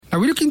Now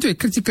we look into a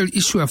critical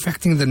issue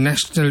affecting the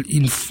National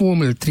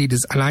Informal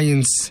Traders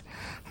Alliance,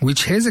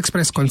 which has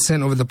expressed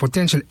concern over the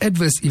potential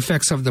adverse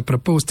effects of the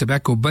proposed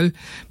tobacco bill,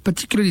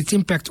 particularly its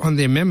impact on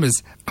their members.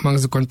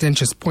 Amongst the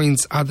contentious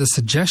points are the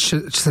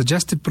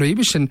suggested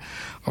prohibition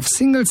of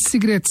single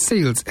cigarette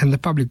sales and the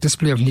public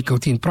display of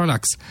nicotine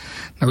products.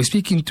 Now we're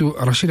speaking to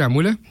Rashida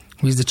Muller,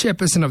 who is the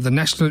chairperson of the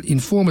National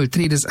Informal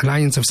Traders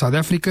Alliance of South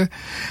Africa.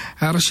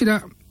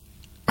 Rashida,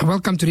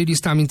 welcome to Radio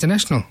Islam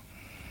International.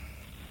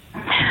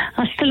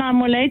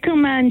 Assalamu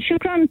alaikum, and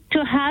shukran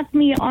to have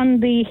me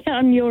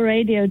on your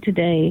radio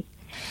today.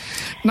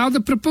 Now, the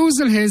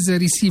proposal has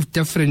received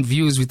different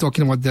views. We're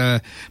talking about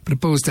the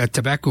proposed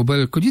tobacco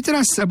bill. Could you tell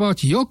us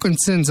about your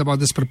concerns about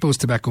this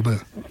proposed tobacco bill?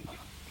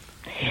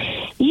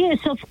 Yes,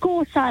 of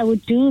course I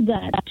would do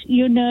that.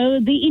 You know,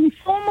 the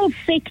informal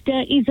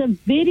sector is a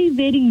very,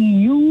 very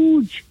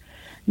huge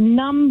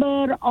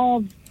number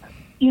of,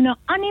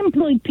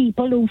 unemployed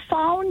people who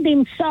found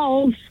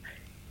themselves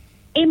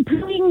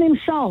employing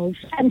themselves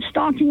and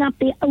starting up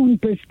their own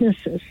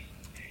businesses.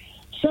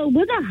 So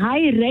with a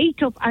high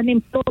rate of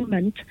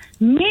unemployment,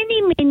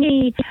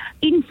 many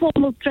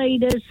informal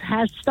traders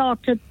have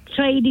started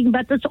trading,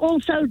 but it's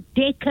also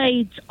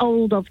decades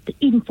old of the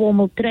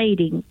informal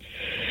trading.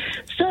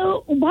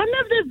 So one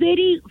of the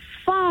very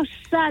fast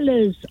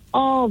sellers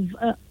of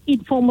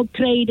informal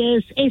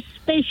traders,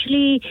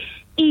 especially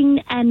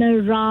in and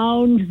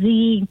around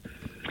the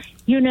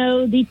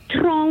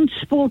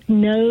transport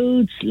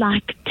nodes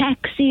like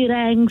taxi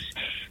ranks,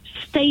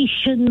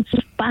 stations,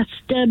 bus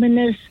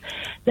terminus,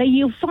 that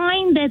you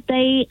find that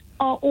they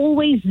are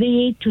always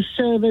there to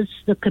service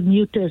the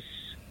commuters.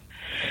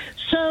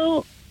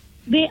 So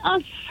there are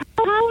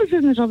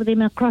thousands of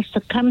them across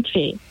the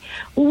country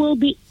who will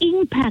be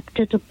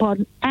impacted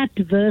upon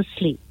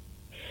adversely.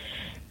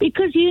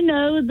 Because,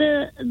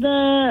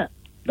 the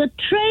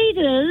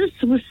traders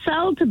who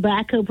sell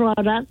tobacco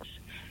products,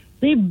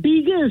 their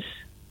biggest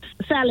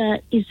seller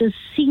is a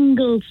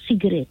single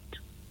cigarette.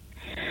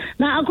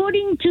 Now,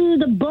 according to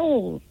the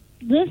bill,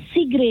 this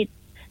cigarette,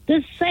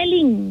 the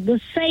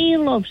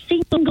sale of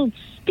single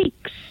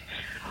sticks,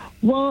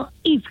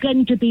 is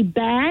going to be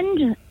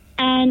banned,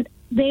 and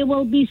there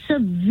will be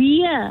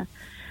severe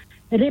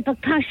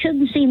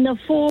repercussions in the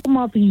form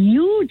of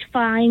huge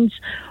fines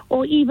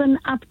or even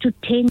up to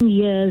 10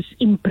 years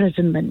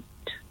imprisonment.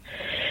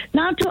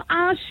 Now, to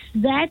us,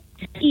 that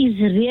is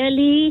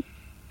really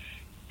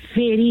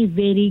very,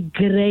 very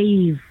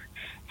grave.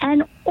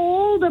 And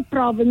all the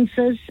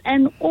provinces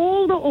and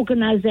all the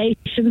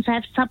organizations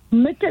have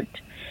submitted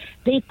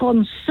their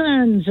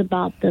concerns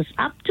about this.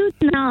 Up to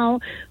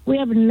now, we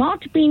have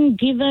not been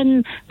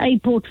given a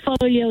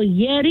portfolio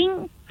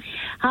hearing.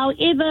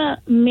 However,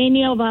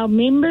 many of our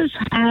members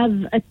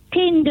have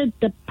attended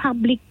the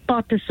public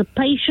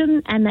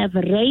participation and have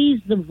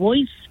raised the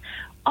voice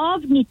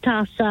of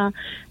NITASA,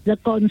 the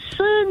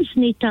concerns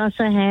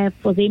NITASA have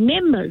for their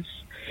members.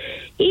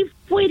 If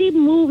we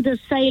remove the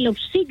sale of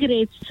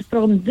cigarettes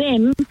from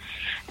them,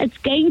 it's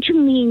going to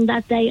mean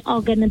that they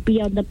are going to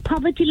be on the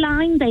poverty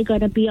line, they're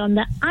going to be on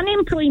the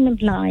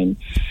unemployment line,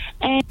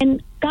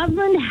 and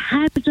government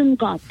hasn't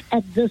got,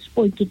 at this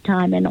point in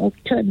time, an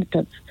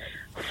alternative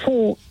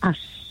for us.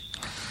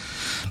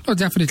 No,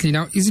 definitely.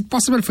 Now, is it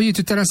possible for you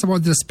to tell us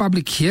about these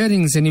public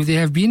hearings and if they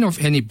have been of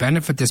any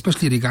benefit,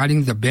 especially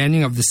regarding the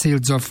banning of the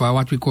sales of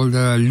what we call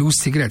the loose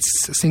cigarettes,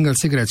 single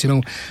cigarettes?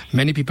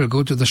 Many people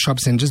go to the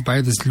shops and just buy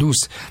this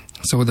loose.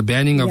 So the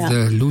banning of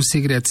the loose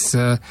cigarettes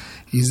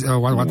is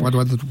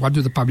what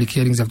do the public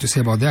hearings have to say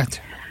about that?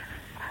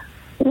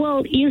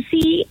 Well, you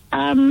see,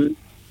 I'm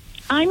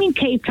in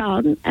Cape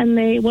Town, and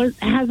there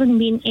hasn't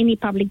been any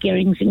public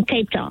hearings in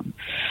Cape Town.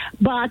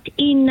 But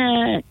in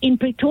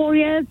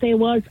Pretoria, there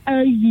was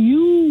a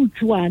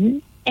huge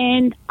one,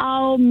 and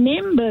our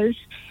members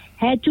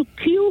had to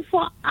queue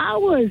for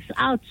hours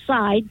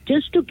outside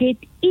just to get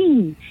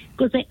in,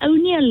 because they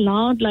only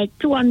allowed like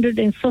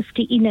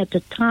 250 in at a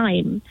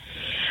time.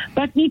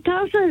 But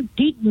NITASA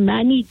did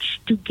manage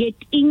to get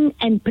in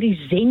and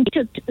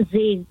presented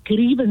their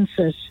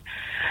grievances.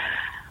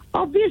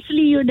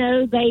 Obviously,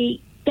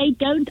 they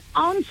don't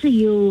answer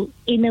you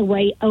in a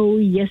way, oh,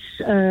 yes.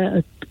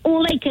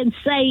 All they can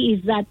say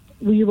is that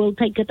we will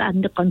take it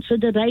under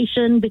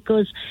consideration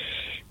because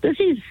this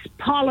is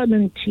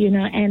Parliament,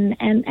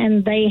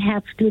 and they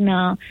have to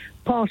now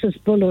pass this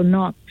bill or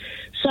not.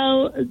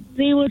 So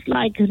there was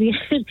like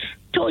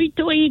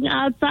toying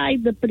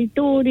outside the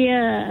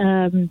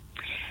Pretoria,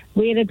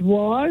 where it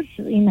was,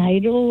 in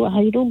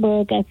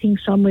Heidelberg, I think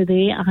somewhere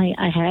there.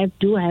 I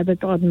do have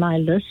it on my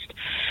list.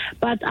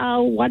 But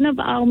one of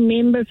our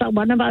members,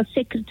 one of our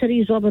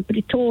secretaries of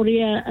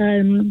Pretoria,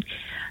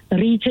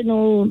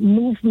 regional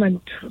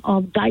movement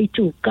of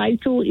GAITU.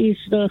 GAITU is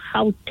the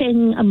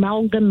Gauteng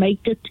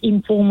Amalgamated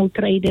Informal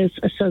Traders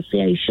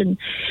Association.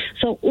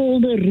 So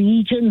all the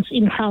regions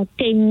in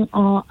Gauteng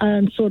are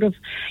sort of,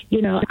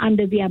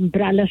 under the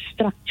umbrella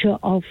structure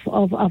of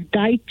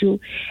GAITU.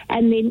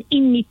 And then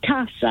in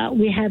NITASA,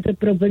 we have the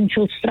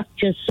provincial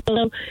structures.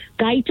 So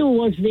GAITU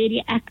was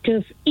very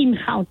active in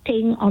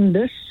Gauteng on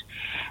this.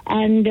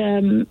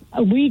 And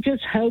we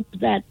just hope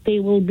that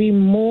there will be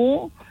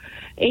more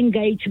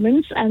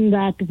engagements, and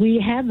that we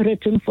have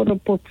written for a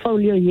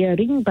portfolio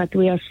hearing, but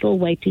we are still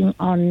waiting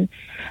on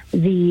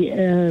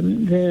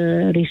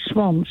the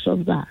response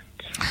of that.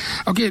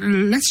 Okay,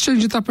 let's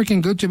change the topic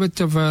and go to a bit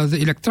of the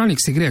electronic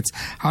cigarettes.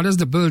 How does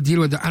the bill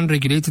deal with the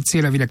unregulated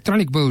sale of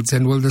electronic bills,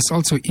 and will this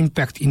also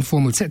impact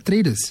informal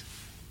traders?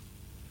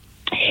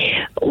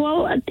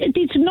 Well,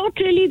 it's not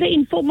really the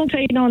informal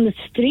trade on the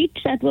street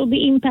that will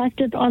be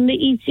impacted on the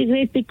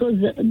e-cigarette, because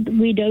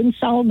we don't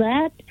sell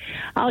that.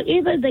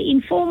 However, the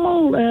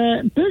informal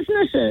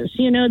businesses,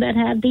 that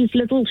have these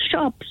little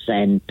shops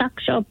and tuck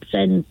shops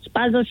and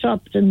spaza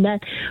shops and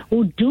that,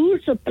 who do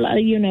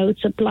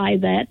supply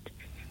that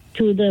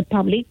to the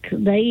public,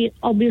 they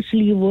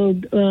obviously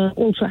would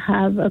also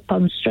have a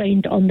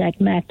constraint on that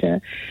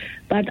matter.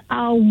 But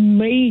our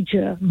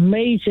major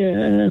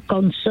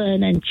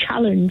concern and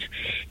challenge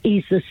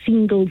is the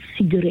single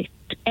cigarette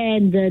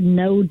and the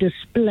no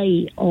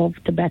display of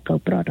tobacco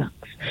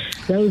products.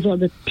 Those are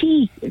the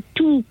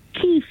two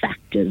key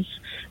factors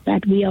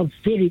that we are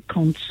very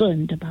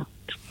concerned about.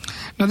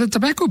 Now, the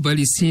tobacco bill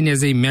is seen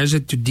as a measure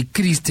to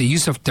decrease the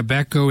use of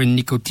tobacco and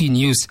nicotine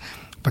use.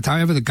 But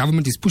however, the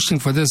government is pushing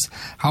for this.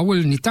 How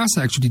will NITASA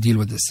actually deal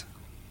with this?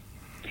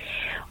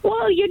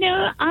 Well,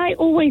 I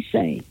always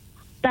say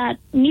that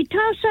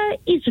NITASA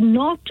is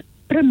not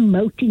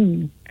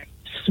promoting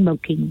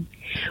smoking.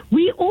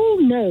 We all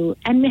know,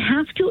 and we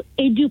have to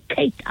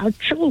educate our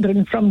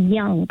children from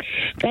young,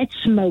 that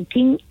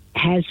smoking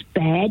has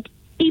bad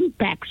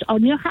impacts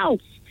on your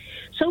health.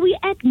 So we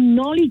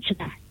acknowledge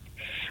that.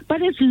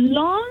 But as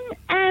long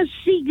as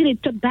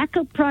cigarette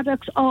tobacco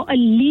products are a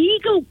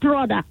legal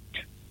product,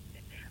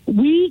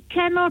 we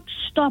cannot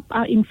stop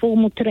our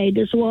informal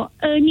traders who are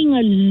earning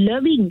a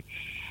living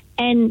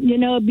and,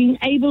 being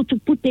able to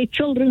put their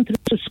children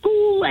through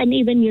school and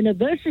even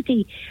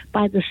university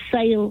by the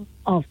sale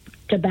of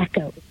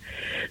tobacco.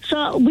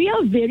 So we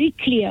are very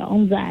clear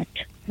on that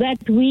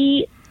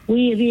we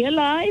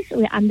realize,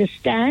 we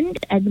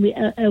understand, and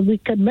we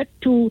commit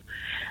to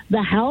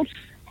the health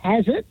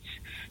hazards,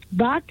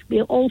 but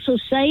we're also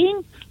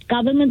saying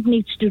government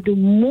needs to do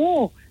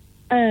more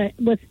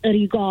with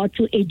regard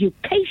to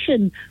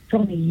education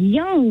from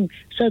young,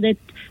 so that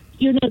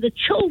the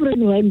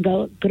children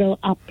won't grow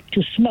up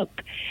to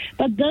smoke.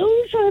 But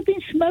those who have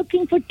been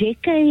smoking for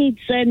decades,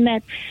 and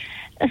that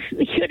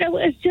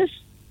it's just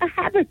a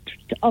habit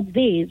of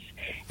theirs,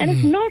 and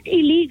it's not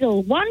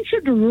illegal. One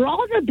should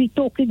rather be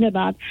talking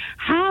about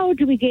how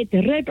do we get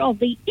rid of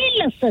the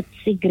illicit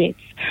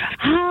cigarettes?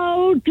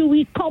 How do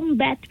we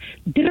combat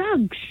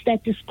drugs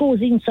that is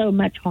causing so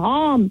much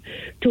harm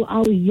to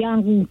our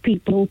young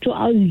people, to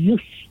our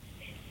youth?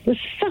 The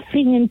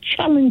suffering and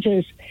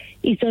challenges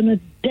is on a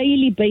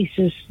daily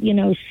basis,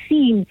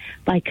 seen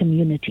by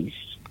communities.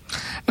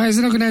 Now, as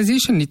an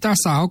organization,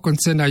 NITASA, how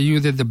concerned are you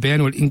that the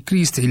ban will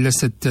increase the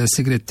illicit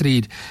cigarette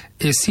trade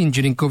as seen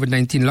during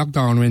COVID-19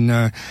 lockdown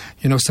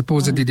when,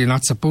 supposedly there are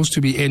not supposed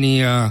to be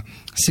any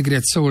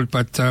cigarettes sold,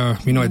 but,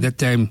 at that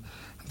time,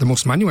 the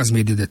most money was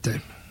made at that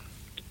time?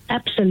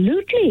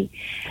 Absolutely.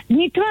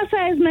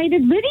 NITASA has made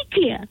it very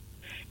clear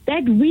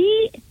that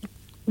we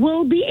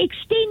will be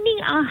extending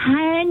our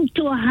hand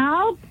to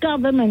help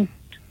government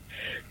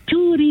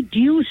to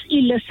reduce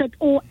illicit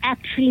or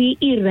actually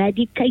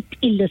eradicate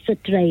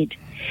illicit trade.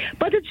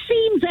 But it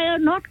seems they are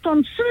not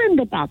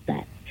concerned about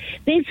that.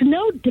 There's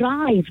no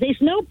drive.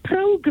 There's no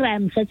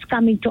programs that's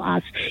coming to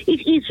us.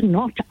 It is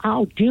not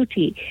our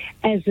duty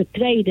as the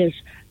traders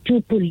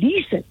to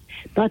police it.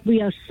 But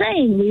we are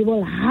saying we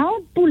will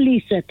help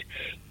police it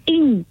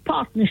in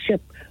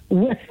partnership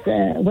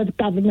with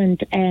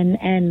government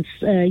and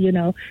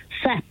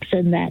SAPS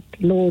and that,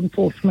 law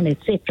enforcement,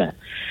 etc.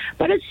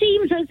 But it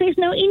seems as there's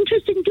no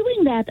interest in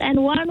doing that,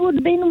 and one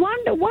would then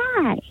wonder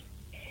why.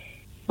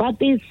 But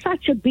there's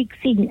such a big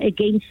thing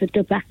against the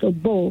tobacco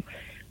bill,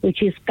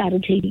 which is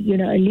currently,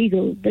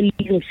 illegal, the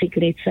legal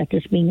cigarettes that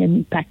is being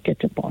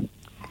impacted upon.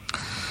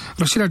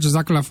 Rashida,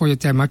 Jazakallah for your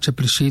time, much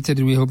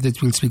appreciated. We hope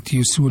that we'll speak to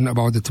you soon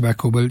about the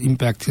tobacco bill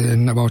impact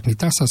and about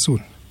NITASA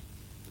soon.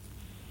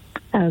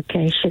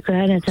 Okay,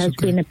 shukran. It has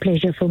been a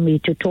pleasure for me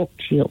to talk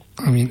to you.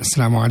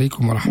 Assalamu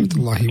alaikum wa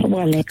rahmatullahi wa barakatuh.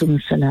 Wa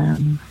alaikum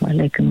salam. Wa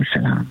alaikum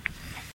salam.